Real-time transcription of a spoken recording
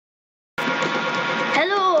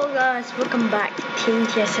guys, welcome back to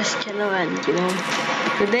TeamTSS channel, and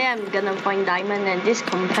today I'm gonna find diamond, and this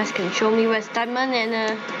compass can show me where's diamond.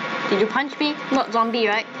 And did you punch me? Not zombie,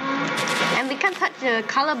 right? And we can't touch the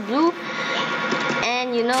color blue, and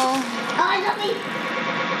Oh, zombie!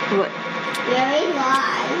 what? Very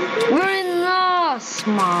lost. We're in lost,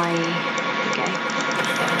 my. Okay.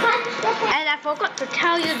 Punch the head. And I forgot to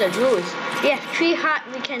tell you the rules. We have 3 hearts.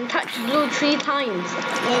 We can touch blue 3 times.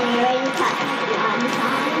 And you already touched one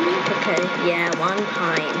time. Okay, yeah, 1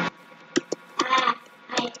 time.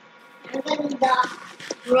 I'm gonna die.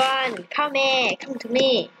 Run, come here, come to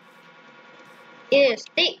me. Here,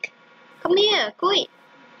 stick. Come here, quick.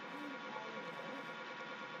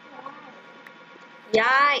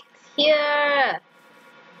 Yikes, here.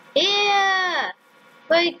 Here.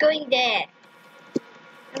 Where are you going there?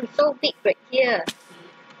 I'm so big right here.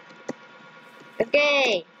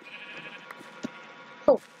 Okay.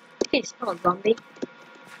 Oh, it's not a zombie.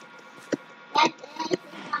 That is a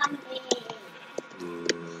zombie.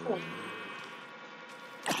 Oh.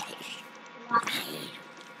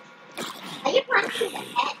 Are you punching the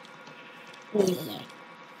head?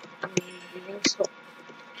 I'm living so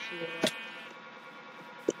here.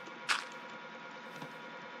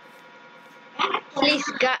 Please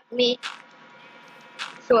guard me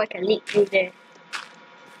so I can lead you there.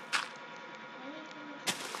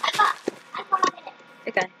 I got it.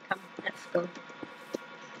 Okay, come, let's go.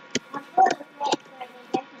 I'm full of red where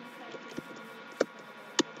they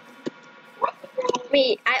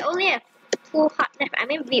definitely I only have 2 hearts left. I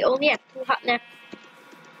mean, we only have 2 hearts left.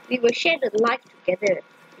 We will share the life together.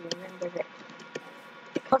 You remember that?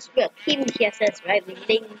 Because we are TeamTSS, right? We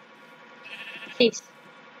link this.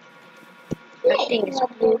 Everything is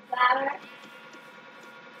blue.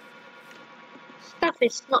 Stuff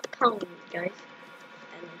is not counting, guys.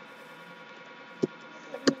 And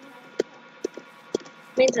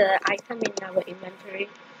means the item in our inventory.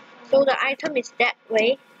 So the item is that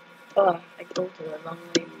way. Oh, I go to the wrong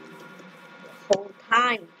way. The whole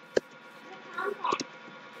time.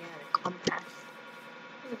 Yeah, the compass.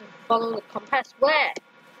 Follow the compass where?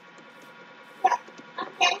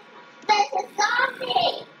 Okay, there's a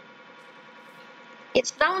zombie.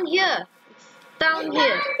 It's down here. It's down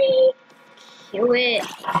here. Zombie. Kill it.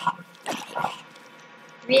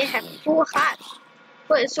 We have 2 hearts.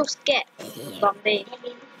 Why are you so scared? Zombie.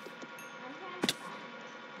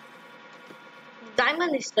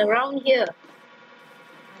 Diamond is around here.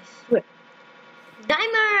 I swear.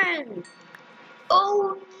 Diamond!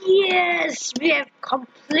 Oh yes! We have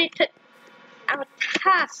completed our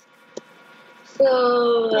task.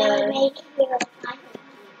 So,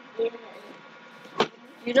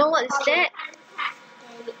 you know what is that?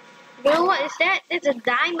 You know what is that? It's a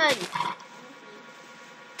diamond.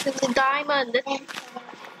 It's a diamond.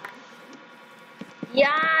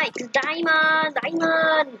 Yeah, it's diamond.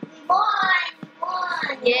 Diamond. We won.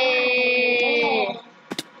 Yay.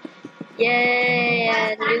 Yay.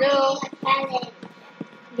 And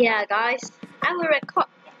yeah guys, I will record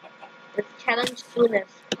the challenge soon as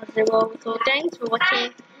possible. So thanks for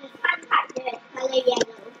watching. Yeah,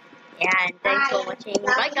 Yeah, and thanks for watching.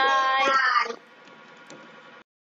 Bye guys.